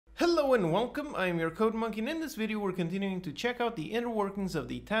Hello and welcome, I'm your Code Monkey, and in this video we're continuing to check out the inner workings of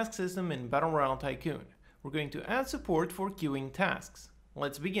the task system in Battle Royale Tycoon. We're going to add support for queuing tasks.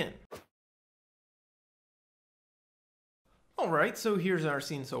 Let's begin. Alright, so here's our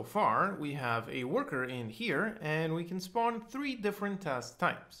scene so far. We have a worker in here, and we can spawn 3 different task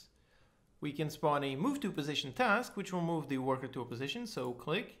types. We can spawn a move to position task, which will move the worker to a position, so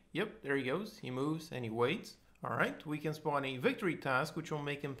click, yep, there he goes, he moves and he waits. Alright, we can spawn a victory task, which will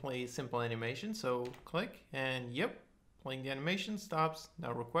make him play simple animation, so click, and yep, playing the animation stops,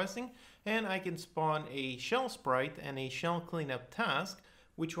 now requesting. And I can spawn a shell sprite and a shell cleanup task,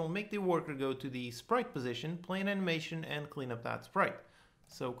 which will make the worker go to the sprite position, play an animation, and clean up that sprite.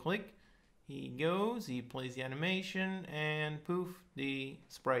 So click, he goes, he plays the animation, and poof, the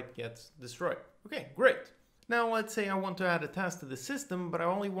sprite gets destroyed. Okay, great. Now let's say I want to add a task to the system, but I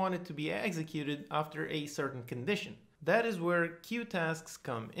only want it to be executed after a certain condition. That is where queue tasks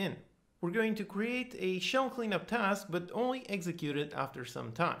come in. We're going to create a shell cleanup task, but only execute it after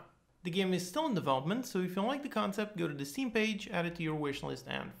some time. The game is still in development, so if you like the concept, go to the Steam page, add it to your wishlist,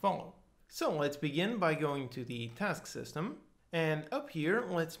 and follow. So let's begin by going to the task system. And up here,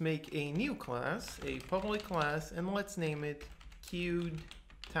 let's make a new class, a public class, and let's name it queued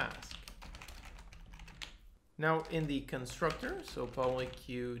task. Now in the constructor, so public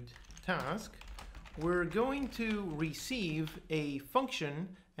queued task, we're going to receive a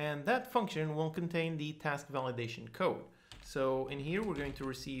function, and that function will contain the task validation code. So in here we're going to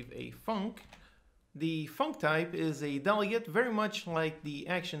receive a func. The func type is a delegate, very much like the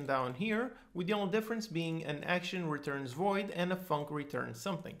action down here, with the only difference being an action returns void and a func returns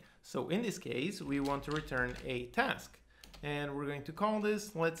something. So in this case we want to return a task, and we're going to call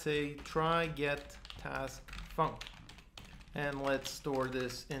this, let's say, try get task func, and let's store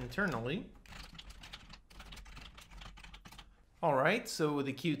this internally. Alright, so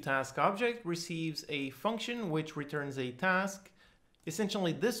the queue task object receives a function which returns a task.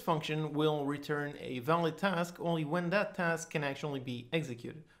 Essentially, this function will return a valid task only when that task can actually be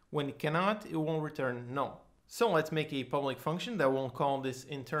executed. When it cannot, it will return null. So let's make a public function that will call this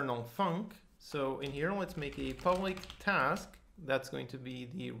internal func. So in here, let's make a public task. That's going to be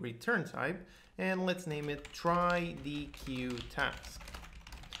the return type, and let's name it try the queue task.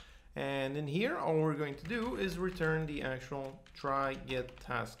 And in here, all we're going to do is return the actual try get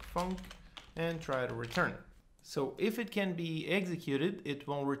task func and try to return it. So if it can be executed, it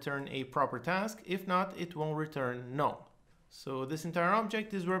will return a proper task. If not, it will return null. So this entire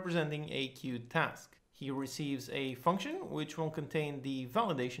object is representing a queued task. He receives a function which will contain the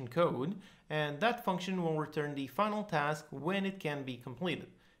validation code, and that function will return the final task when it can be completed.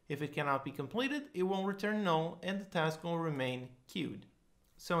 If it cannot be completed, it will return null and the task will remain queued.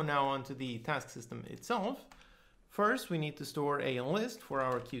 So now onto the task system itself. First, we need to store a list for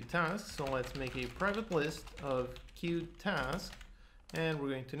our queued tasks. So let's make a private list of queued task, and we're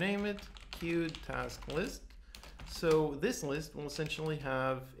going to name it queued task list. So this list will essentially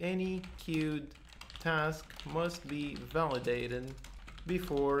have any queued task must be validated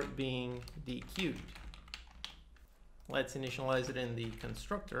before being dequeued. Let's initialize it in the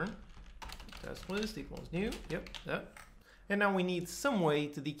constructor. Task list equals new, yep, that. And now we need some way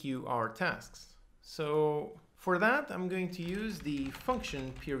to dequeue our tasks. So for that, I'm going to use the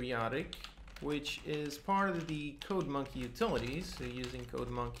function periodic, which is part of the CodeMonkey utilities, so using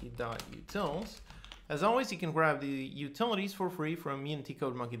codemonkey.utils. As always, you can grab the utilities for free from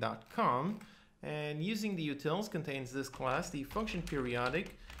unitycodemonkey.com, and using the utils contains this class, the function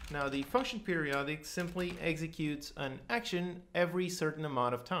periodic. Now the function periodic simply executes an action every certain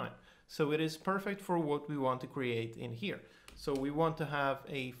amount of time. So it is perfect for what we want to create in here. So we want to have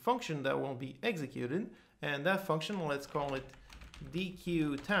a function that will be executed, and that function, let's call it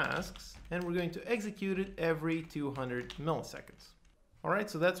dequeue tasks, and we're going to execute it every 200 milliseconds.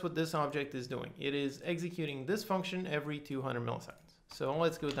 Alright, so that's what this object is doing. It is executing this function every 200 milliseconds. So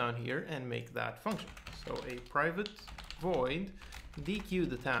let's go down here and make that function. So a private void dequeue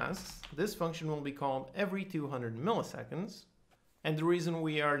the tasks. This function will be called every 200 milliseconds. And the reason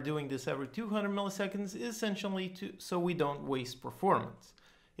we are doing this every 200 milliseconds is essentially so we don't waste performance.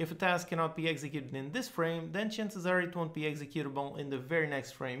 If a task cannot be executed in this frame, then chances are it won't be executable in the very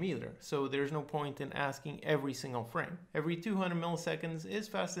next frame either. So there's no point in asking every single frame. Every 200 milliseconds is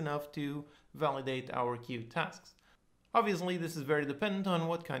fast enough to validate our queued tasks. Obviously, this is very dependent on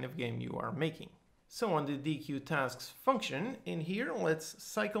what kind of game you are making. So on the dequeue tasks function, in here, let's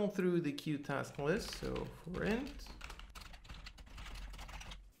cycle through the queue task list. So for int,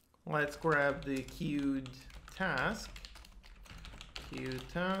 let's grab the queued task. Queued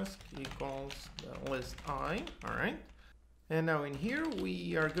task equals list I, all right. And now in here,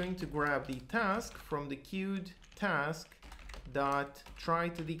 we are going to grab the task from the queued task dot try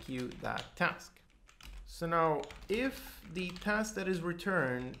to dequeue that task. So now if the task that is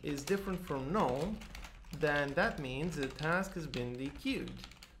returned is different from null, then that means the task has been dequeued.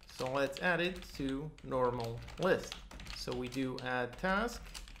 So let's add it to normal list. So we do add task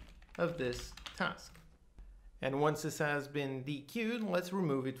of this task. And once this has been dequeued, let's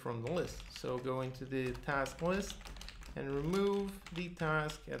remove it from the list. So go into the task list and remove the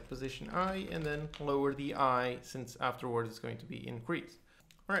task at position I, and then lower the I, since afterwards it's going to be increased.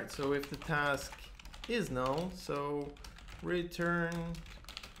 All right, so if the task is null, so return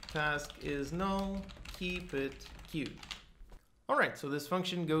task is null, keep it queued. All right, so this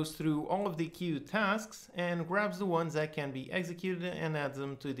function goes through all of the queued tasks and grabs the ones that can be executed and adds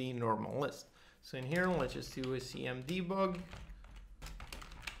them to the normal list. So in here, let's just do a cm debug,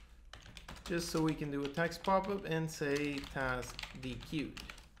 just so we can do a text pop-up and say task dequeued.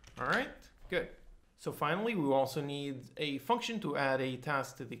 All right, good. So finally, we also need a function to add a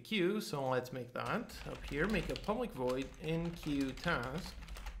task to the queue. So let's make that up here, make a public void in queue task.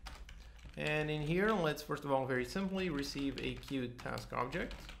 And in here, let's first of all, very simply receive a queued task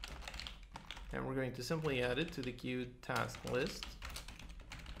object. And we're going to simply add it to the queued task list.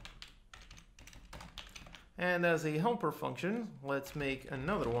 And as a helper function, let's make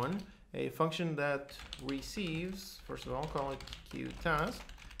another one, a function that receives, first of all, call it queued task.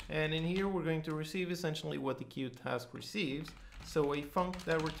 And in here, we're going to receive essentially what the queued task receives. So a func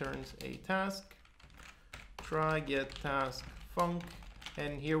that returns a task, try get task func,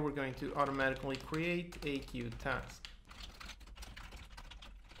 and here we're going to automatically create a queued task.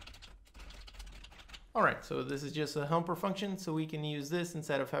 All right, so this is just a helper function, so we can use this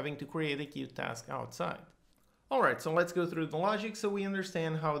instead of having to create a queued task outside. All right, so let's go through the logic so we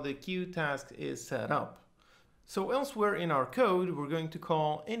understand how the queued task is set up. So elsewhere in our code, we're going to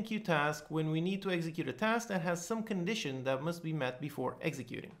call enqueueTask when we need to execute a task that has some condition that must be met before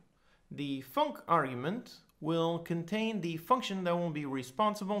executing. The func argument will contain the function that will be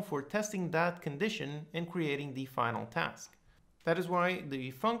responsible for testing that condition and creating the final task. That is why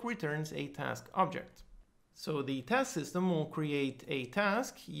the func returns a task object. So the task system will create a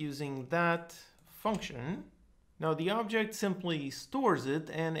task using that function. Now the object simply stores it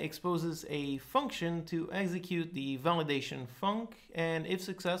and exposes a function to execute the validation func, and if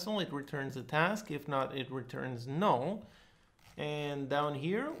successful it returns a task, if not it returns null. And down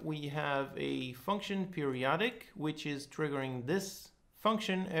here we have a function periodic, which is triggering this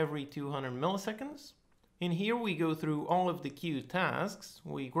function every 200 milliseconds. In here we go through all of the queued tasks,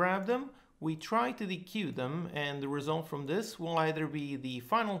 we grab them, we try to dequeue them, and the result from this will either be the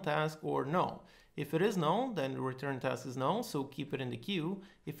final task or null. If it is null, then the return task is null, so keep it in the queue.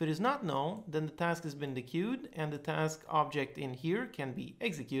 If it is not null, then the task has been dequeued and the task object in here can be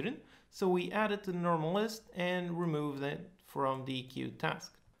executed. So we add it to the normal list and remove that from the queued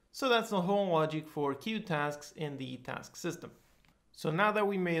task. So that's the whole logic for queued tasks in the task system. So now that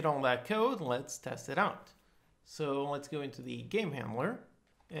we made all that code, let's test it out. So let's go into the game handler.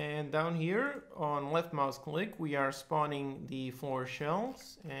 And down here on left mouse click, we are spawning the floor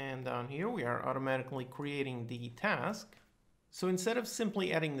shells, and down here we are automatically creating the task. So instead of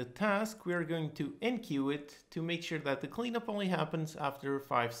simply adding the task, we are going to enqueue it to make sure that the cleanup only happens after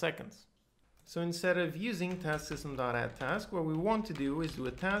 5 seconds. So instead of using tasksystem.addTask, what we want to do is do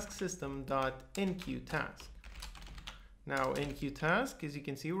a tasksystem.enqueueTask. Now enqueueTask, as you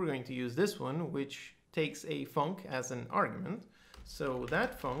can see, we're going to use this one, which takes a func as an argument. So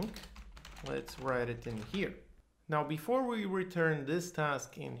that func, let's write it in here. Now before we return this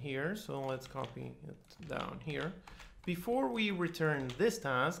task in here, so let's copy it down here. Before we return this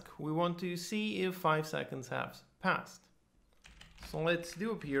task, we want to see if 5 seconds have passed. So let's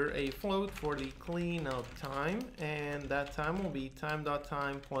do up here a float for the cleanup time, and that time will be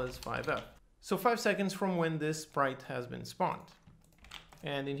time.time plus 5f. So 5 seconds from when this sprite has been spawned.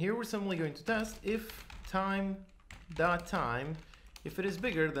 And in here we're simply going to test if time.time, if it is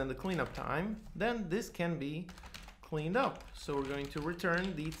bigger than the cleanup time, then this can be cleaned up. So we're going to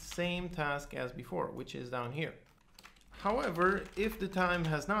return the same task as before, which is down here. However, if the time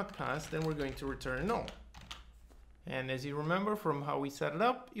has not passed, then we're going to return null. And as you remember from how we set it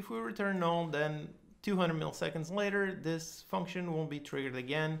up, if we return null, then 200 milliseconds later, this function will be triggered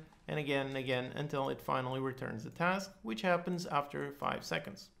again and again and again until it finally returns the task, which happens after 5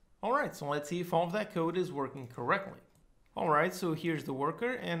 seconds. All right, so let's see if all of that code is working correctly. All right, so here's the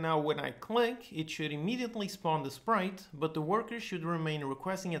worker, and now when I click, it should immediately spawn the sprite, but the worker should remain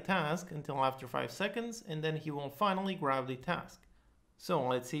requesting a task until after 5 seconds, and then he will finally grab the task. So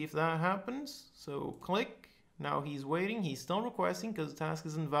let's see if that happens. So click, Now he's waiting, he's still requesting because the task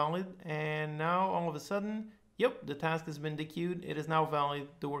is invalid, and now all of a sudden, yep, the task has been dequeued, it is now valid,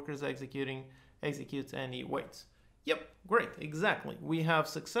 the worker is executes, and he waits. Yep, great, exactly. We have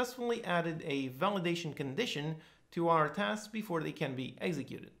successfully added a validation condition to our tasks before they can be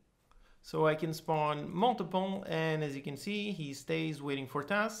executed. So I can spawn multiple, and as you can see, he stays waiting for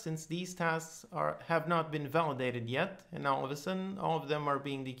tasks since these tasks have not been validated yet, and all of a sudden all of them are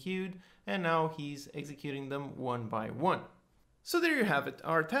being dequeued, and now he's executing them one by one. So there you have it,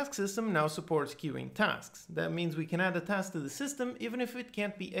 our task system now supports queuing tasks. That means we can add a task to the system even if it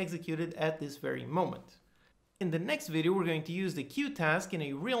can't be executed at this very moment. In the next video, we're going to use the queue task in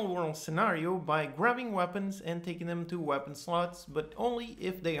a real-world scenario by grabbing weapons and taking them to weapon slots, but only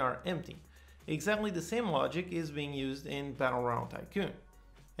if they are empty. Exactly the same logic is being used in Battle Royale Tycoon.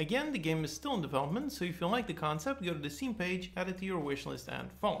 Again, the game is still in development, so if you like the concept, go to the Steam page, add it to your wishlist,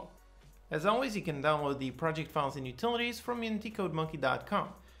 and follow. As always, you can download the project files and utilities from unitycodemonkey.com.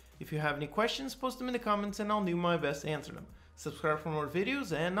 If you have any questions, post them in the comments and I'll do my best to answer them. Subscribe for more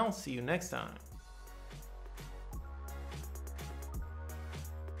videos, and I'll see you next time.